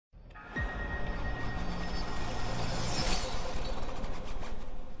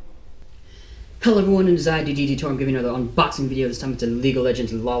Hello everyone, it is I, D-tor. I'm giving another unboxing video. This time it's a League of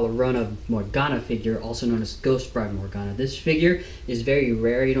Legends Llorona Morgana figure, also known as Ghost Bride Morgana. This figure is very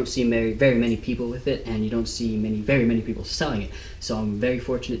rare. You don't see very many people with it, and you don't see very many people selling it. So I'm very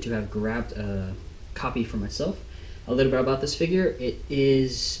fortunate to have grabbed a copy for myself. A little bit about this figure. It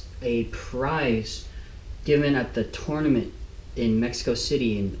is a prize given at the tournament in Mexico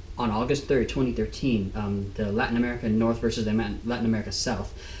City on August 3rd, 2013, the Latin America North versus the Latin America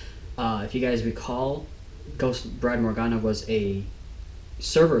South. If you guys recall, Ghost Bride Morgana was a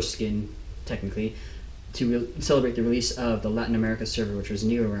server skin, technically, to celebrate the release of the Latin America server, which was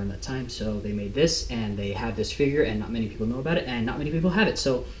new around that time. So they made this, and they have this figure, and not many people know about it, and not many people have it.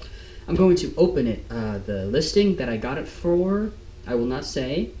 So I'm going to open it. The listing that I got it for, I will not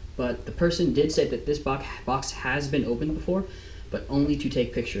say, but the person did say that this box has been opened before, but only to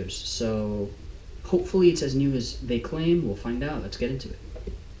take pictures. So hopefully it's as new as they claim. We'll find out. Let's get into it.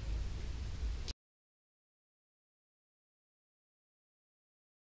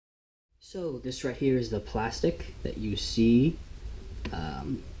 So this right here is the plastic that you see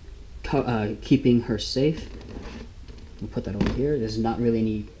keeping her safe. We'll put that over here. There's not really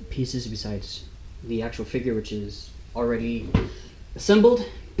any pieces besides the actual figure, which is already assembled.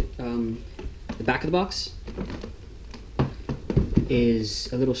 The back of the box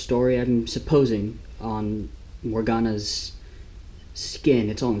is a little story, I'm supposing, on Morgana's skin.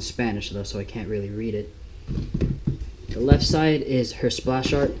 It's all in Spanish though, so I can't really read it. The left side is her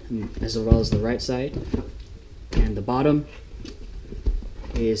splash art, as well as the right side. And the bottom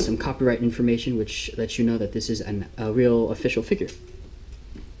is some copyright information, which lets you know that this is a real official figure.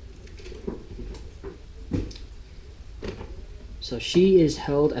 So she is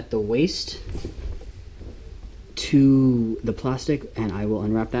held at the waist to the plastic, and I will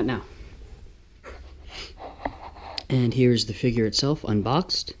unwrap that now. And here's the figure itself,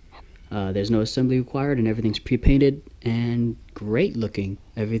 unboxed. There's no assembly required, and everything's pre-painted and great looking.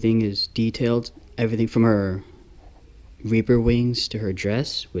 Everything is detailed, everything from her Reaper wings to her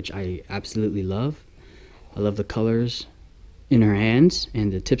dress, which I absolutely love. I love the colors in her hands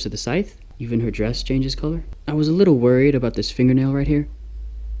and the tips of the scythe. Even her dress changes color. I was a little worried about this fingernail right here.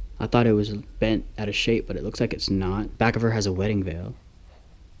 I thought it was bent out of shape, but it looks like it's not. Back of her has a wedding veil.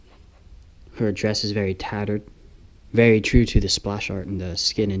 Her dress is very tattered. Very true to the splash art and the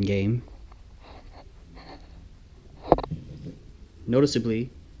skin in game. Noticeably,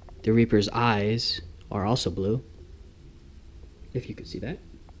 the Reaper's eyes are also blue, if you could see that.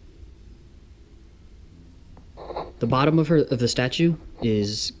 The bottom of the statue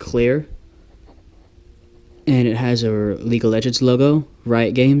is clear, and it has her League of Legends logo,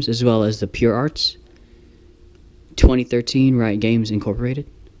 Riot Games, as well as the Pure Arts 2013 Riot Games Incorporated.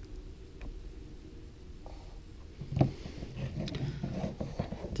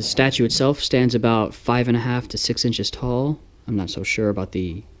 The statue itself stands about 5.5 to 6 inches tall. I'm not so sure about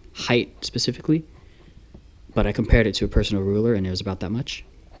the height specifically, but I compared it to a personal ruler and it was about that much.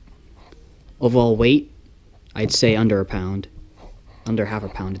 Overall weight, I'd say under a pound, under half a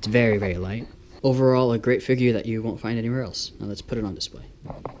pound. It's very, very light. Overall, a great figure that you won't find anywhere else. Now let's put it on display.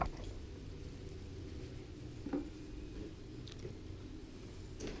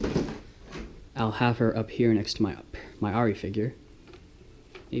 I'll have her up here next to my Ari figure.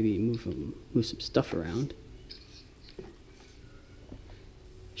 Maybe move some stuff around.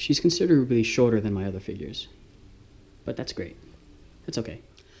 She's considerably shorter than my other figures, but that's great. That's okay.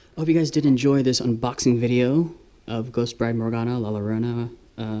 I hope you guys did enjoy this unboxing video of Ghost Bride Morgana, Llorona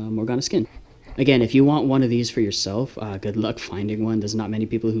Morgana skin. Again, if you want one of these for yourself, good luck finding one. There's not many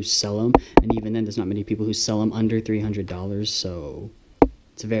people who sell them, and even then, there's not many people who sell them under $300, so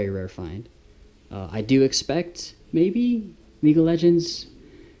it's a very rare find. I do expect, maybe, League of Legends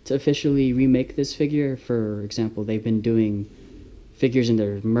to officially remake this figure. For example, they've been doing figures in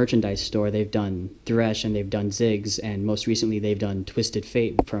their merchandise store. They've done Thresh and they've done Ziggs, and most recently they've done Twisted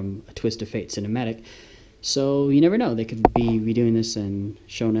Fate from a Twist of Fate cinematic. So you never know, they could be redoing this and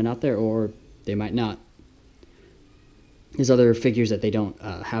showing it out there, or they might not. There's other figures that they don't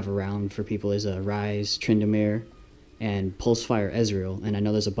have around for people is Rise, Tryndamere, and Pulsefire Ezreal, and I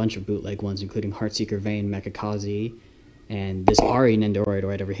know there's a bunch of bootleg ones, including Heartseeker Vayne, Mechakazi, and this Ari Nendoroid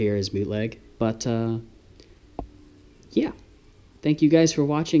right over here is bootleg. But, yeah. Thank you guys for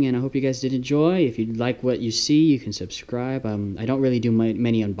watching, and I hope you guys did enjoy. If you like what you see, you can subscribe. I don't really do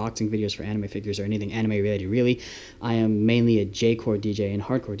many unboxing videos for anime figures or anything anime related, really. I am mainly a J-core DJ and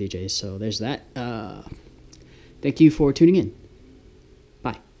hardcore DJ, so there's that. Thank you for tuning in.